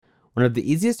One of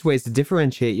the easiest ways to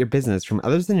differentiate your business from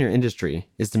others in your industry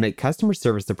is to make customer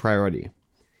service a priority.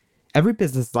 Every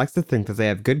business likes to think that they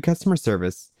have good customer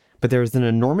service, but there is an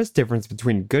enormous difference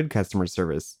between good customer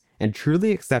service and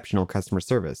truly exceptional customer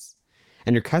service,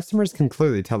 and your customers can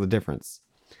clearly tell the difference.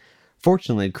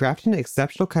 Fortunately, crafting an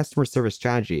exceptional customer service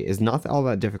strategy is not all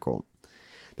that difficult.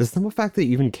 The simple fact that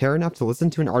you even care enough to listen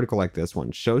to an article like this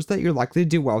one shows that you're likely to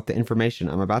do well with the information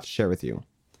I'm about to share with you.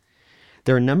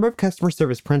 There are a number of customer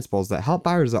service principles that help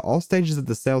buyers at all stages of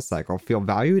the sales cycle feel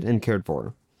valued and cared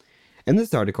for. In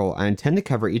this article, I intend to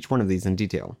cover each one of these in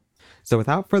detail. So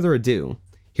without further ado,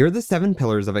 here are the 7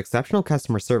 pillars of exceptional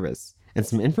customer service and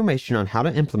some information on how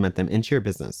to implement them into your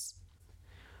business.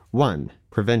 1.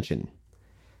 Prevention.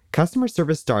 Customer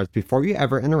service starts before you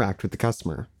ever interact with the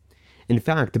customer. In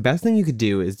fact, the best thing you could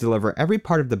do is deliver every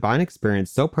part of the buying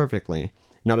experience so perfectly,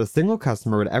 not a single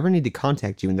customer would ever need to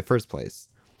contact you in the first place.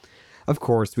 Of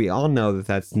course, we all know that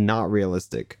that's not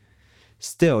realistic.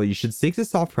 Still, you should seek to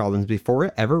solve problems before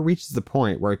it ever reaches the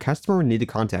point where a customer would need to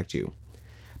contact you.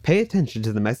 Pay attention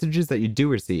to the messages that you do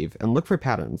receive and look for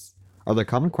patterns. Are there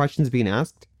common questions being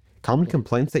asked? Common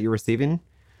complaints that you're receiving?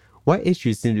 What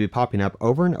issues seem to be popping up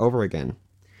over and over again?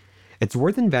 It's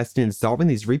worth investing in solving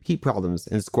these repeat problems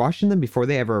and squashing them before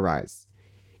they ever arise.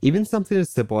 Even something as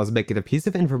simple as making a piece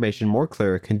of information more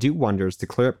clear can do wonders to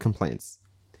clear up complaints.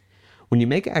 When you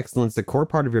make excellence a core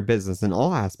part of your business in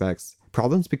all aspects,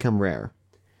 problems become rare.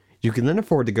 You can then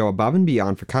afford to go above and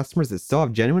beyond for customers that still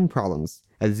have genuine problems,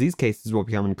 as these cases will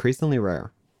become increasingly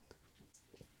rare.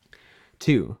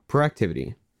 2.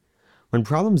 Proactivity. When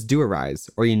problems do arise,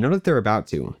 or you know that they're about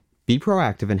to, be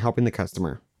proactive in helping the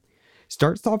customer.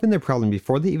 Start solving their problem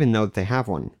before they even know that they have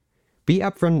one. Be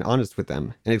upfront and honest with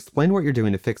them, and explain what you're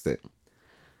doing to fix it.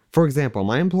 For example,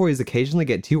 my employees occasionally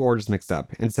get 2 orders mixed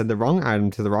up and send the wrong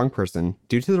item to the wrong person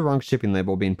due to the wrong shipping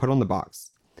label being put on the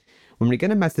box. When we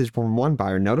get a message from one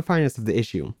buyer notifying us of the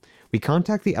issue, we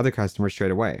contact the other customer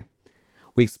straight away.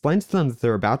 We explain to them that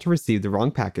they're about to receive the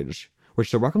wrong package,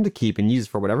 which they're welcome to keep and use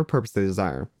for whatever purpose they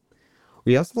desire.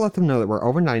 We also let them know that we're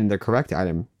overnighting their correct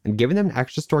item and giving them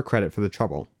extra store credit for the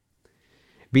trouble.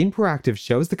 Being proactive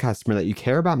shows the customer that you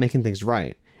care about making things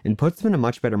right and puts them in a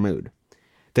much better mood.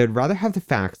 They would rather have the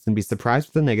facts than be surprised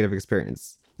with a negative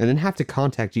experience, and then have to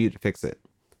contact you to fix it.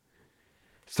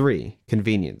 3.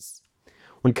 Convenience.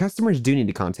 When customers do need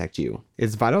to contact you,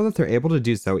 it's vital that they're able to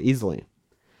do so easily.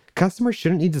 Customers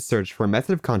shouldn't need to search for a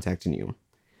method of contacting you.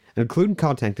 Include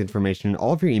contact information in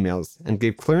all of your emails and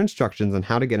give clear instructions on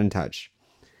how to get in touch.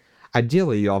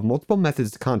 Ideally, you'll have multiple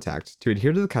methods to contact to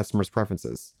adhere to the customer's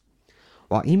preferences.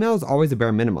 While email is always a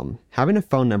bare minimum, having a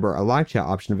phone number or live chat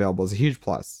option available is a huge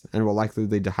plus, and will likely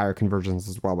lead to higher conversions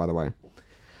as well, by the way.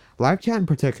 Live chat in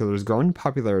particular is growing in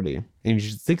popularity, and you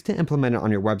should seek to implement it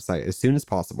on your website as soon as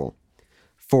possible.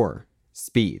 4.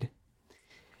 Speed.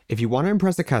 If you want to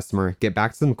impress a customer, get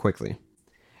back to them quickly.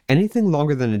 Anything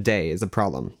longer than a day is a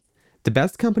problem. The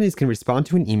best companies can respond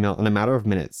to an email in a matter of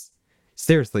minutes.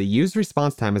 Seriously, use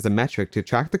response time as a metric to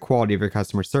track the quality of your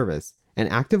customer service, and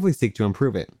actively seek to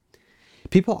improve it.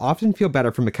 People often feel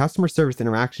better from a customer service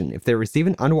interaction if they receive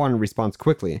an unwanted response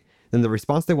quickly than the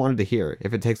response they wanted to hear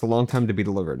if it takes a long time to be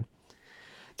delivered.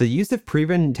 The use of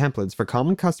pre-written templates for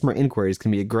common customer inquiries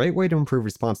can be a great way to improve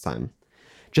response time.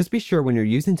 Just be sure when you're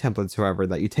using templates, however,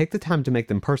 that you take the time to make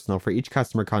them personal for each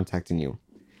customer contacting you.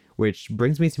 Which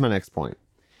brings me to my next point.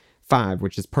 5,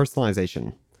 which is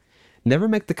personalization. Never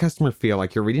make the customer feel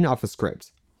like you're reading off a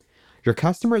script. Your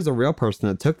customer is a real person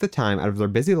that took the time out of their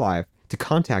busy life to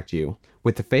contact you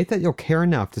with the faith that you'll care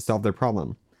enough to solve their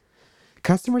problem.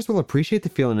 Customers will appreciate the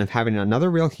feeling of having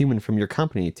another real human from your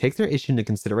company take their issue into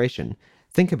consideration,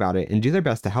 think about it, and do their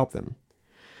best to help them.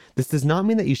 This does not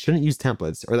mean that you shouldn't use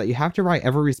templates or that you have to write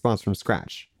every response from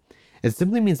scratch. It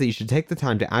simply means that you should take the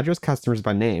time to address customers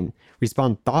by name,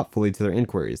 respond thoughtfully to their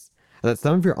inquiries, and let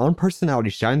some of your own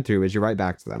personality shine through as you write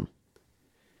back to them.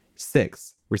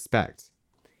 6. Respect.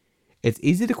 It's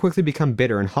easy to quickly become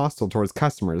bitter and hostile towards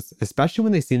customers, especially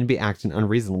when they seem to be acting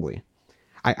unreasonably.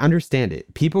 I understand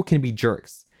it. People can be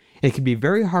jerks. It can be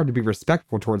very hard to be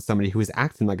respectful towards somebody who is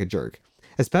acting like a jerk,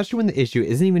 especially when the issue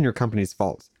isn't even your company's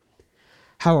fault.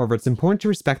 However, it's important to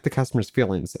respect the customer's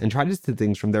feelings and try to see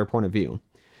things from their point of view.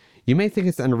 You may think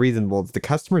it's unreasonable that the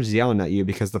customer is yelling at you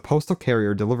because the postal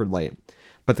carrier delivered late,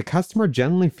 but the customer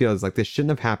genuinely feels like this shouldn't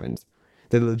have happened.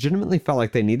 They legitimately felt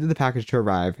like they needed the package to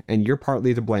arrive, and you're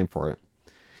partly to blame for it.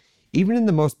 Even in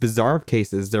the most bizarre of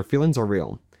cases, their feelings are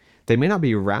real. They may not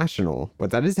be rational, but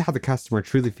that is how the customer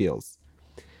truly feels.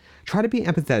 Try to be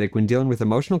empathetic when dealing with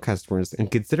emotional customers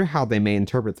and consider how they may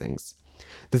interpret things.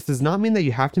 This does not mean that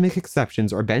you have to make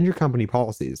exceptions or bend your company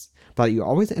policies, but that you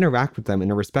always interact with them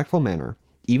in a respectful manner,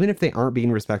 even if they aren't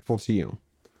being respectful to you.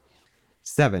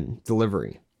 7.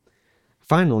 Delivery.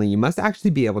 Finally, you must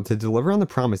actually be able to deliver on the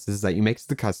promises that you make to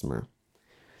the customer.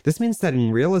 This means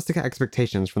setting realistic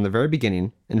expectations from the very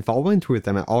beginning and following through with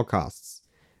them at all costs.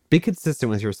 Be consistent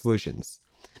with your solutions.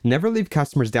 Never leave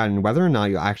customers doubting whether or not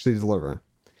you'll actually deliver.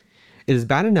 It is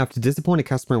bad enough to disappoint a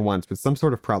customer once with some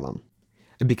sort of problem.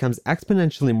 It becomes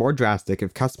exponentially more drastic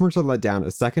if customers are let down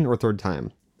a second or third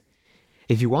time.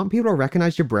 If you want people to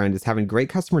recognize your brand as having great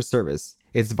customer service,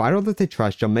 it's vital that they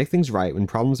trust you'll make things right when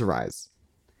problems arise.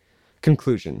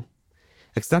 Conclusion.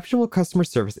 Exceptional customer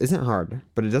service isn't hard,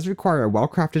 but it does require a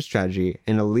well-crafted strategy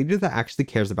and a leader that actually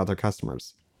cares about their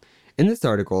customers. In this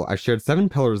article, I shared 7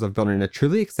 pillars of building a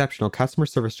truly exceptional customer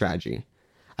service strategy.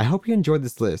 I hope you enjoyed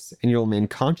this list and you'll remain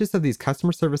conscious of these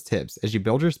customer service tips as you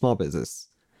build your small business.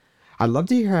 I'd love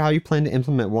to hear how you plan to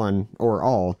implement one, or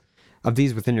all, of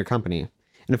these within your company.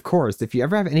 And of course, if you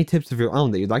ever have any tips of your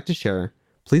own that you'd like to share,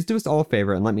 please do us all a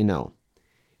favor and let me know.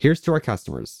 Here's to our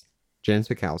customers. James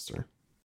McAllister.